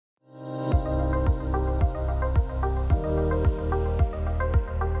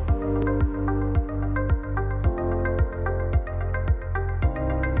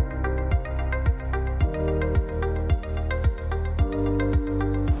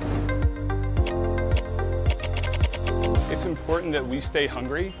important that we stay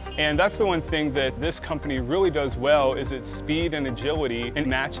hungry. And that's the one thing that this company really does well, is its speed and agility and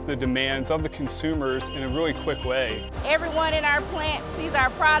match the demands of the consumers in a really quick way. Everyone in our plant sees our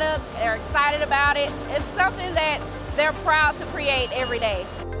product, they're excited about it. It's something that they're proud to create every day.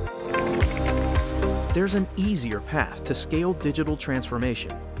 There's an easier path to scale digital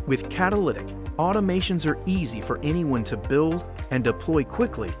transformation. With Catalytic, automations are easy for anyone to build and deploy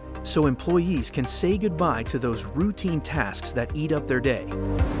quickly, so employees can say goodbye to those routine tasks that eat up their day.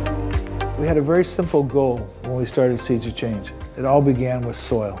 We had a very simple goal when we started Seeds of Change. It all began with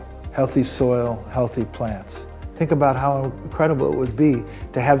soil, healthy plants. Think about how incredible it would be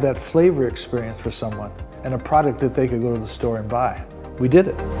to have that flavor experience for someone and a product that they could go to the store and buy. We did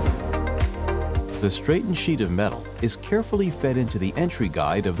it. The straightened sheet of metal is carefully fed into the entry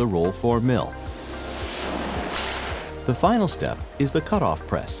guide of the roll form mill. The final step is the cutoff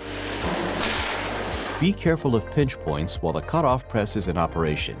press. Be careful of pinch points while the cutoff press is in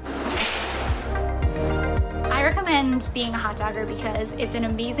operation. I recommend being a hot dogger because it's an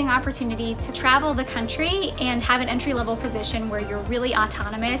amazing opportunity to travel the country and have an entry-level position where you're really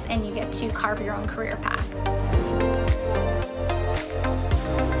autonomous and you get to carve your own career path.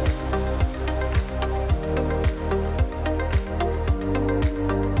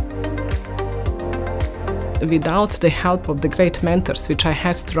 Without the help of the great mentors which I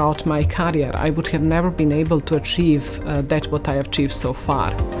had throughout my career, I would have never been able to achieve that what I have achieved so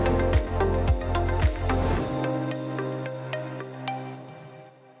far.